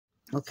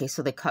Okay,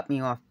 so they cut me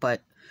off,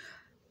 but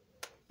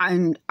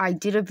I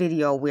did a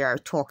video where I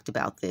talked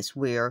about this,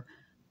 where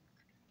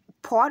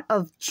part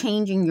of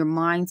changing your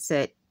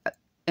mindset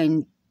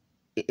and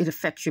it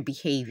affects your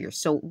behavior.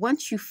 So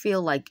once you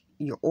feel like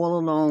you're all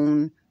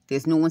alone,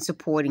 there's no one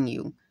supporting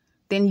you,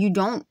 then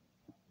you're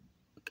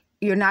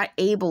not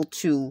able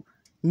to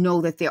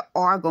know that there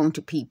are going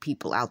to be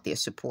people out there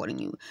supporting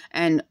you.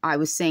 And I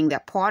was saying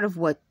that part of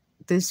what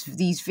these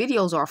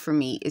videos are for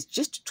me is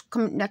just to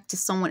connect to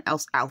someone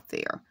else out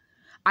there.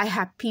 I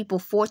have people,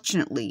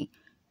 fortunately,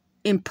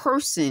 in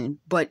person,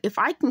 but if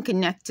I can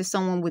connect to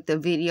someone with a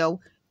video,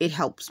 it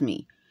helps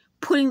me.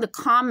 Putting the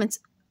comments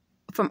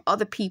from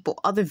other people,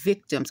 other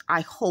victims,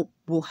 I hope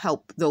will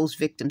help those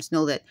victims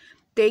know that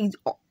they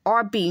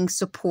are being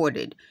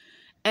supported.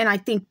 And I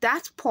think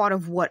that's part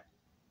of what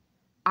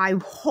I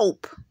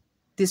hope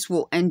this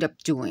will end up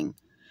doing.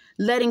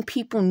 Letting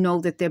people know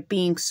that they're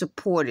being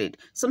supported.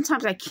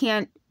 Sometimes I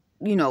can't,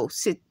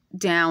 sit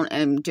down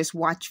and just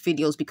watch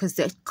videos because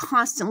they're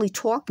constantly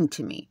talking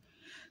to me.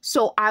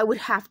 So I would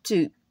have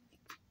to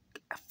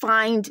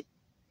find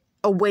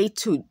a way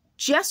to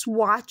just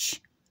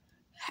watch,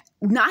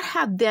 not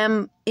have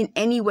them in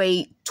any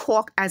way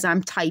talk as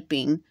I'm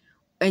typing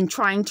and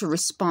trying to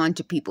respond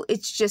to people.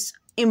 It's just,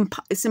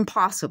 it's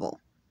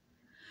impossible.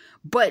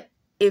 But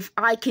if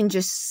I can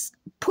just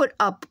put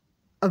up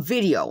a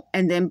video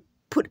and then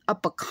put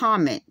up a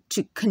comment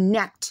to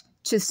connect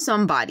to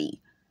somebody,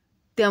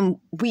 then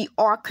we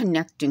are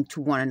connecting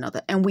to one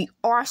another and we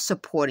are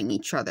supporting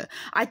each other.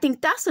 I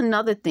think that's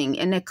another thing,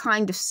 and they're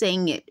kind of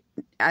saying it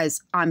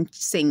as I'm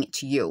saying it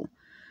to you,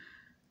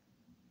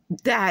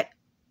 that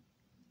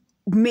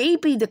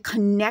maybe the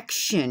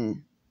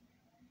connection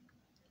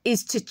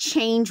is to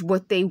change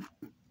what they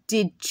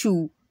did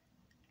to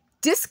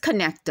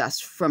disconnect us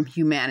from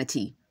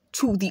humanity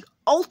to the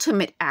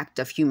ultimate act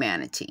of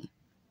humanity.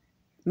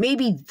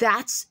 Maybe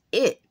that's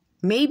it.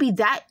 Maybe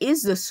that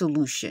is the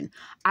solution.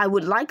 I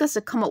would like us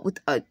to come up with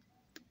a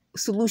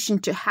solution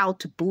to how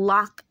to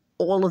block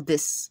all of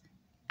this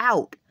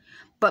out.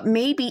 But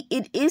maybe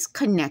it is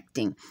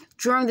connecting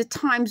during the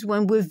times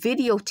when we're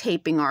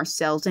videotaping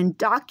ourselves and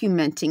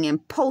documenting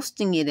and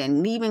posting it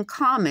and leaving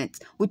comments,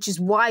 which is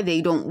why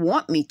they don't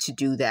want me to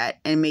do that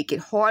and make it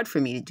hard for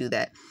me to do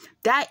that.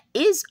 That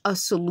is a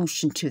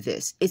solution to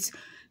this. It's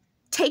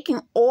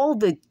taking all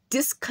the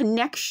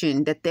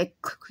disconnection that they're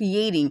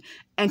creating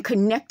and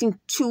connecting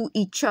to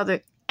each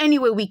other any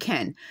way we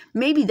can.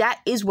 Maybe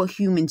that is what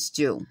humans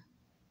do.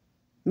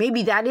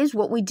 Maybe that is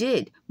what we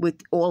did with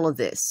all of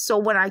this. So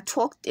when I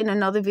talked in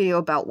another video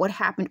about what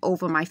happened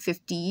over my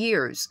 50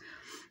 years,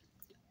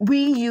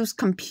 we used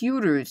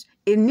computers.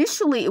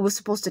 Initially, it was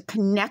supposed to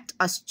connect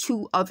us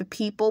to other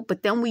people,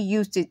 but then we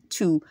used it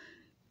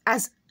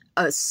as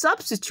a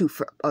substitute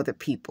for other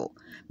people.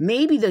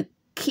 Maybe the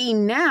key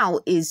now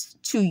is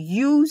to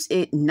use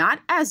it not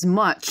as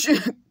much,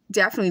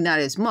 definitely not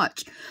as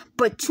much,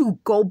 but to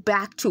go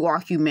back to our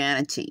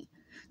humanity,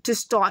 to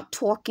start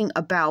talking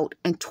about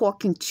and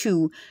talking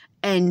to,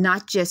 and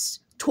not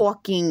just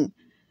talking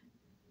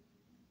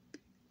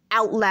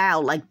out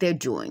loud like they're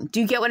doing. Do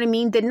you get what I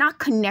mean? They're not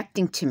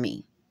connecting to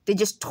me. They're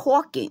just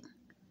talking.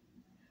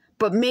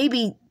 But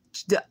maybe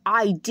the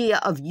idea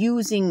of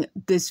using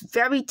this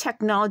very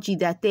technology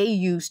that they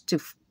use to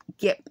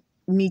get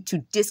me to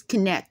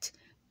disconnect,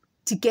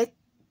 to get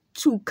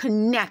to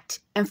connect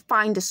and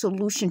find a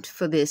solution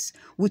for this,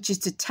 which is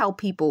to tell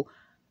people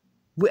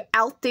we're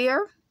out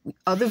there,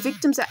 other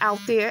victims are out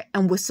there,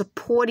 and we're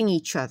supporting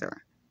each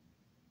other.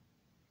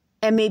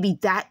 And maybe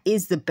that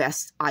is the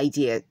best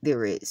idea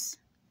there is.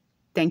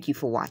 Thank you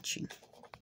for watching.